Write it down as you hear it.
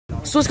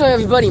So what's going on,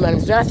 everybody? My name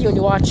is Matthew and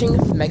you're watching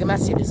Mega Matt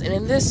Series. And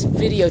in this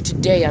video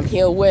today, I'm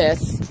here with...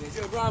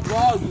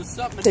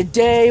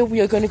 Today,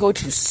 we are going to go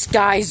to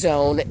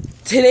SkyZone.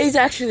 Today's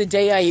actually the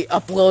day I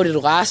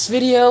uploaded last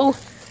video.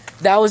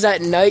 That was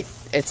at night.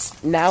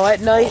 It's now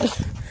at night.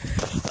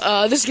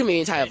 This is going to be the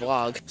entire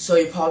vlog. So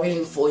you probably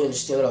didn't fully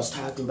understand what I was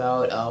talking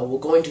about. We're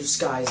going to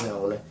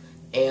SkyZone.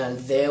 And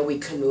there we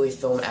couldn't really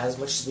film as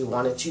much as we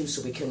wanted to,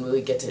 so we couldn't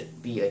really get to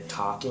be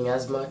talking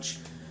as much.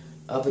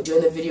 But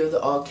during the video,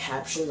 there are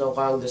captions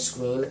along the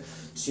screen,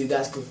 so you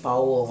guys can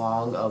follow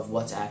along of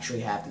what's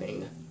actually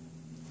happening.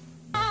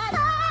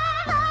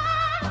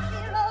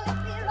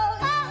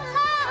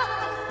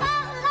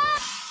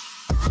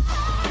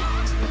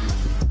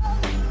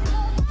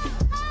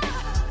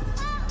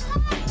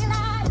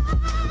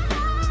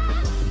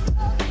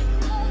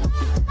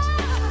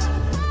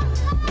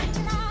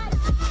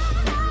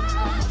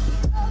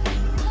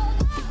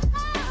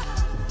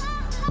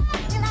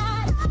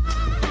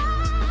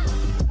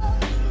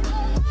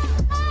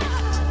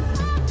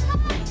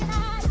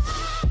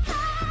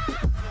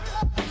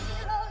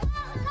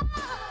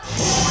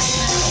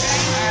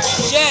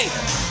 Jay!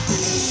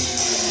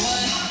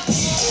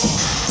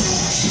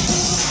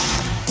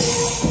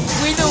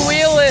 We the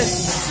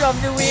wheelists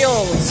of the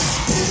wheels.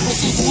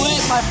 This is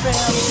lit, my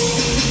fam.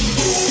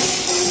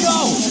 Go!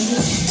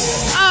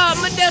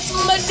 That's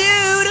my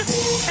dude!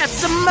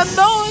 That's my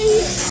boy!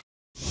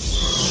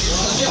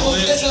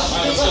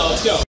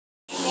 Let's go.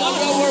 I'll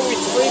go where we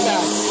three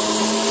bounce.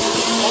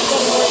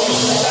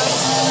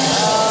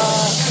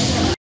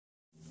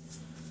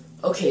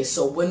 Okay,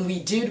 so when we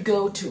did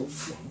go to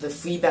the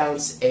free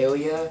bounce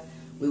area,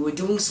 we were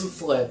doing some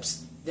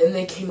flips. Then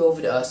they came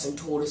over to us and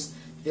told us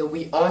that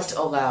we aren't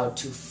allowed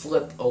to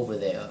flip over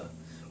there.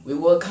 We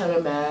were kind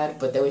of mad,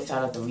 but then we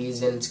found out the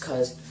reasons,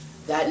 because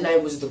that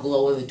night was the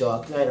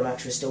glow-in-the-dark night. I'm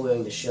actually still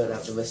wearing the shirt and I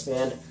have the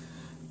wristband.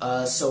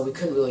 So we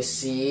couldn't really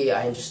see.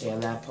 I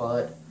understand that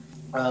part.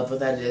 But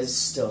that is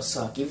still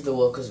suck. Even the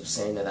workers were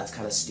saying that that's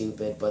kind of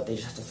stupid, but they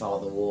just have to follow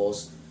the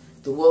rules.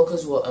 The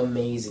workers were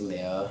amazing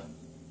there.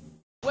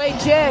 Wait,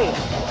 Jay,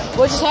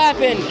 what just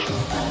happened?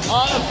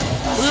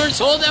 We were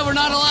told that we're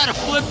not allowed to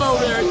flip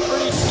over there. It's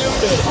pretty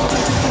stupid.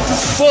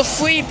 For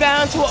free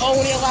bounce, we're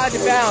only allowed to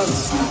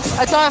bounce.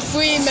 I thought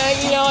free meant,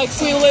 you know, like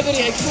free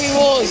liberty, like free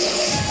rules.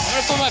 I'm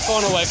gonna put my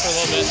phone away for a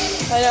little bit.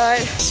 I know,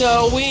 right?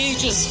 So we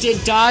just did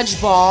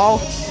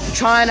dodgeball,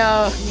 trying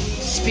to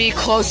speak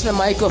close to the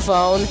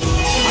microphone. I'm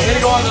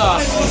gonna go on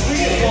the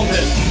speakerphone.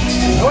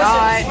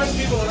 Alright.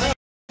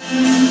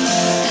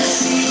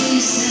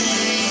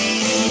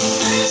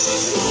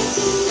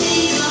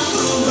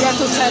 We have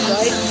to 10,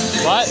 right?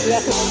 What? We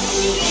have to...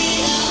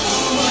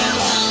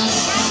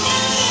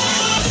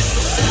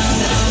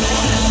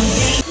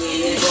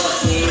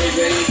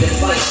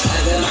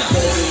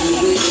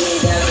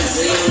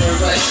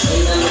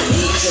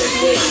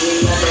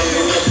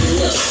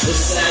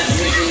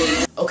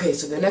 Okay,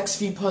 so the next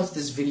few parts of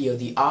this video,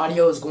 the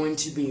audio is going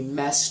to be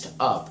messed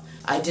up.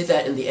 I did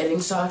that in the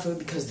editing software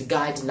because the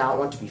guy did not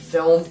want to be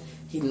filmed.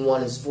 He didn't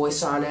want his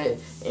voice on it,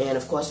 and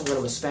of course I'm going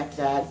to respect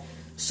that.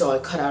 So I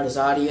cut out his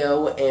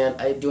audio, and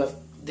I do have,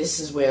 this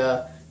is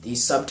where the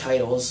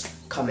subtitles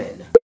come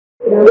in.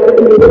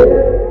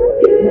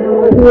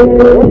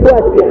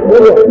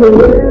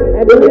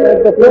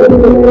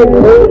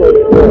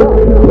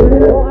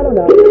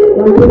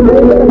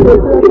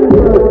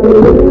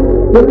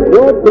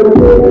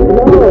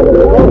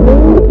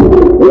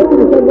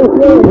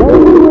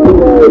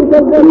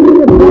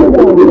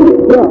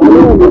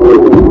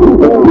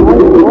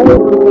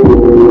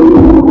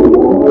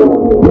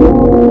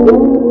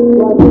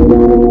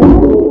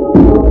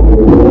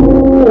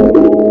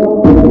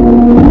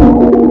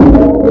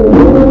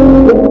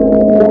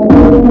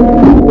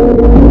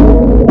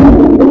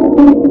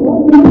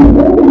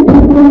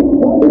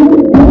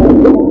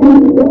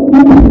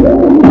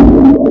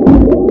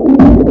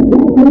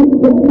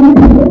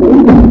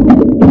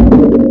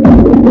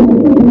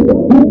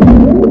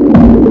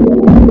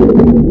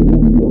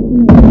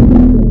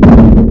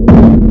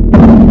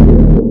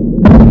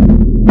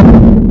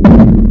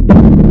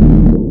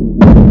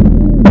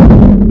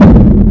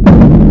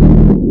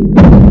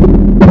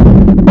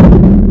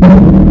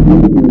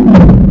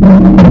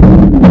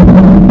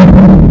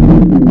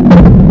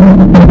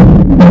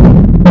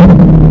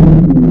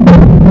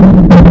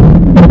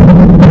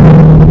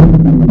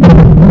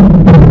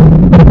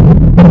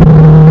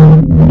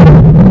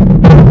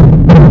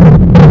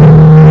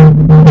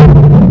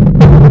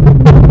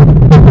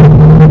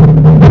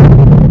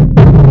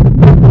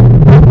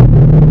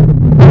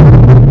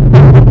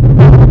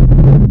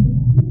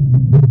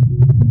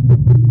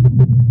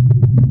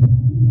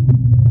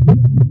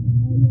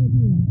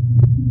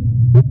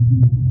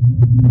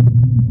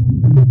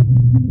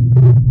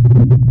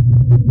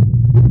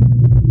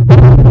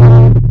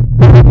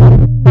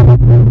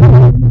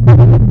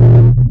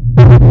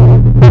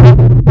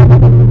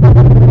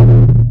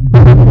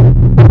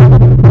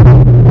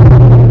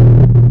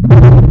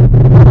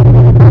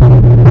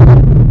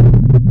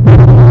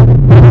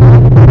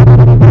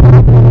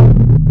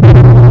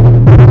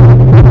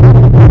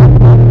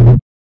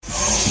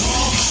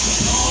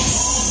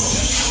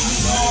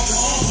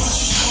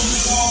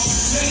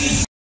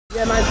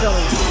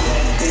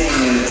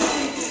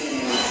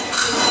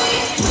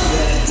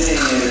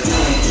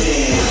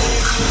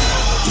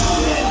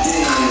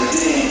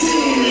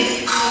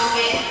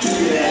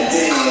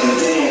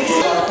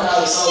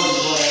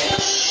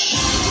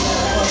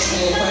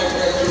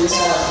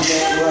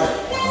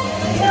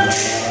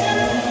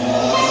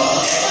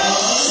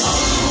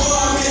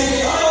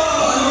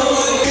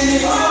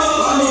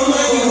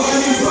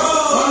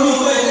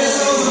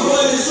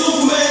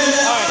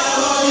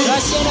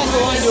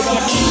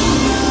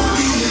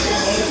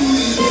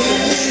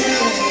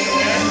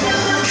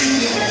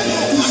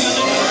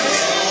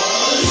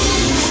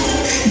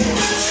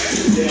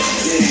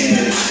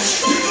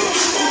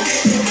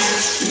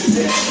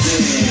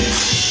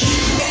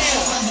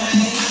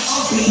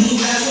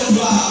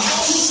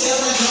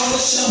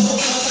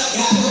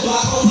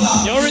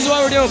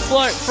 why we're doing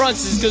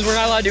fronts is because we're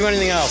not allowed to do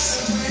anything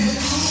else.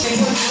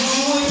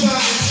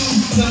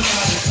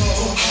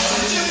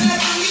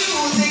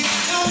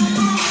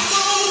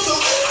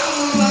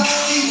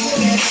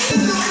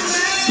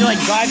 You like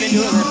drive into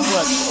it and then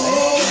flip.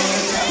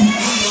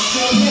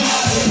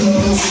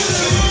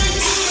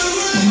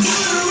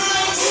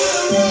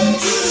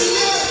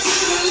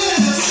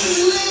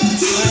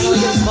 Another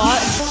good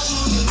spot.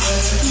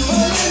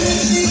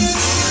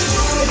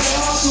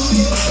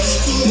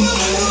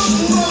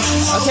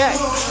 Okay.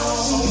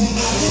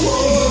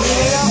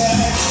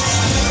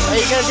 Are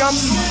you gonna jump?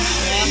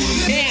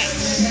 Yeah. Man,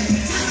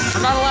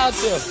 I'm not allowed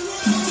to.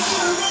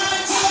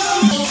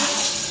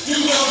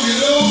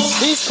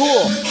 He's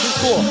cool. He's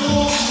cool.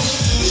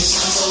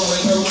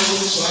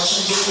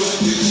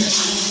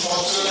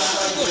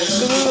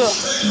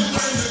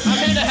 I'm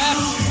here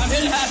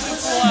to have him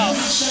pull out.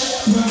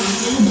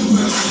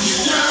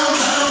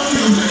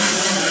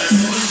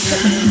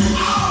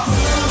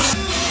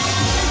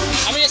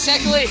 I mean, it's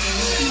technically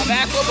a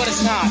backflip, but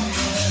it's not.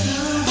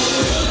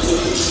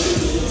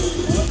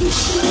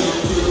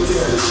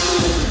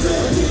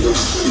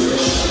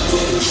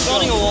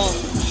 Building a wall.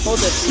 Hold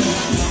this.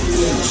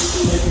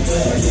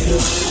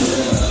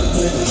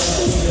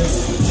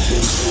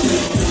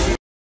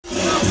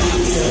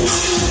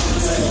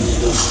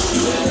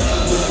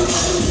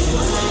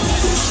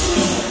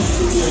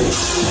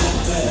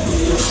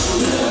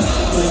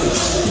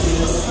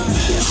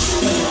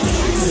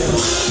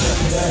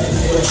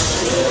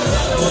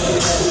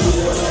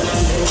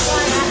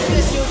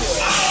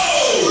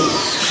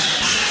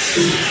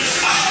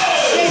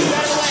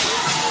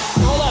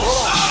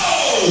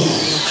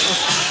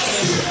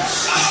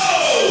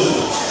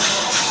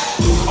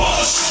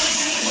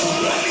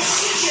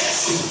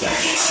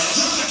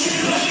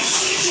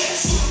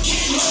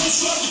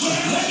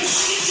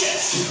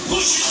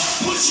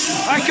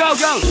 Alright, go,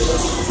 go!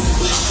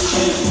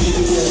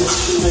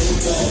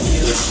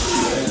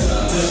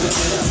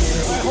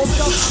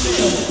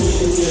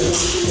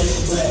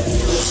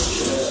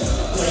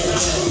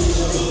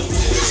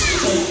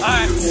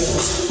 Alright.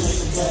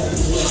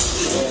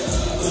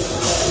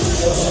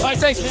 Alright,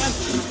 thanks, man.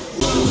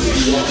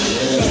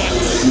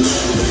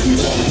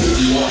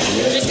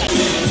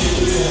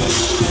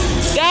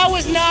 That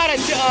was not a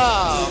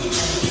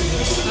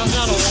that was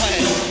not a one.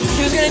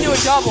 He was gonna do a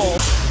double.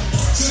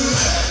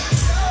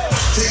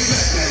 Take it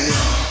back now,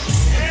 y'all.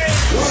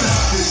 One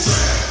out this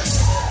track.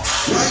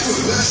 Right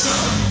foot, left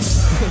side.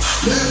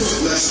 Left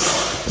foot, left side.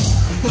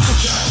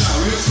 Shot,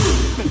 real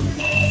smooth.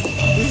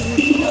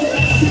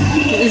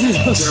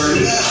 Turn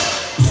it out.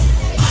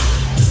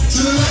 To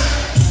the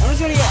left. I'm just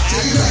gonna get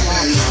Take it back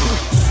now, y'all.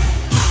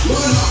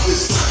 One out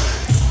this track.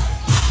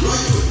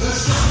 Right foot,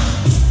 left side.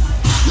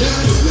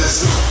 Left foot,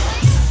 left side.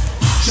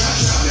 Shot,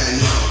 now,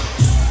 y'all.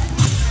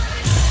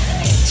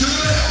 To the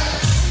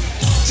left.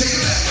 Take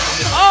it back now,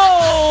 y'all.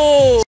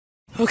 Oh!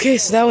 Okay,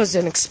 so that was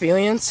an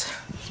experience.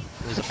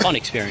 It was a fun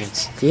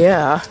experience.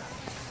 Yeah.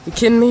 You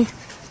kidding me?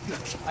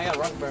 I got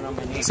rug burn on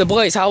my knee. So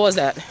Blaze, how was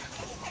that?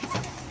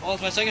 Well,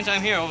 it's my second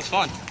time here. It was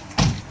fun.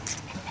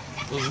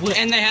 It was lit.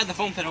 And they had the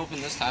foam pit open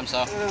this time,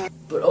 so.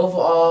 But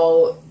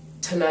overall,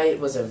 tonight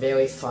was a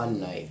very fun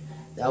night.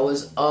 That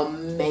was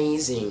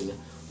amazing.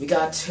 We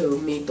got to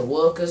meet the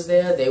workers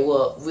there. They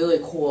were really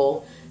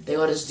cool. They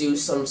let us do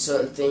some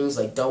certain things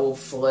like double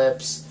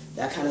flips,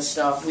 that kind of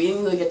stuff. We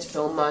didn't really get to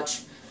film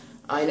much.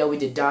 I know we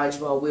did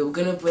dodgeball. We were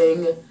gonna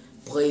bring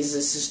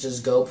Blaze's sister's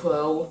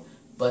GoPro,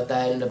 but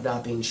that ended up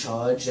not being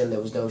charged, and there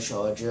was no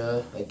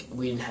charger. Like,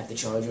 we didn't have the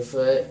charger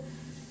for it.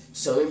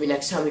 So maybe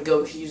next time we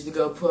go, we can use the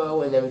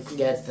GoPro, and then we can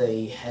get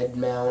the head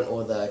mount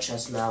or the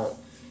chest mount,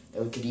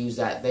 and we could use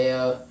that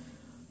there.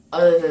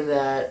 Other than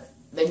that,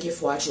 thank you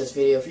for watching this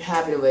video. If you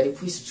haven't already,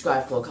 please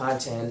subscribe for more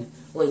content.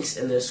 Links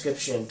in the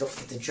description. Don't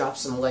forget to drop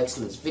some likes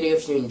on this video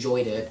if you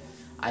enjoyed it.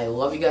 I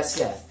love you guys to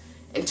death.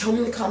 And tell me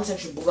in the comment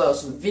section below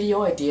some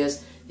video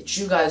ideas that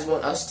you guys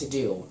want us to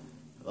do.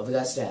 I love you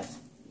guys to death.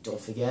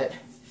 Don't forget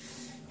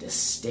to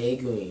stay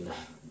green.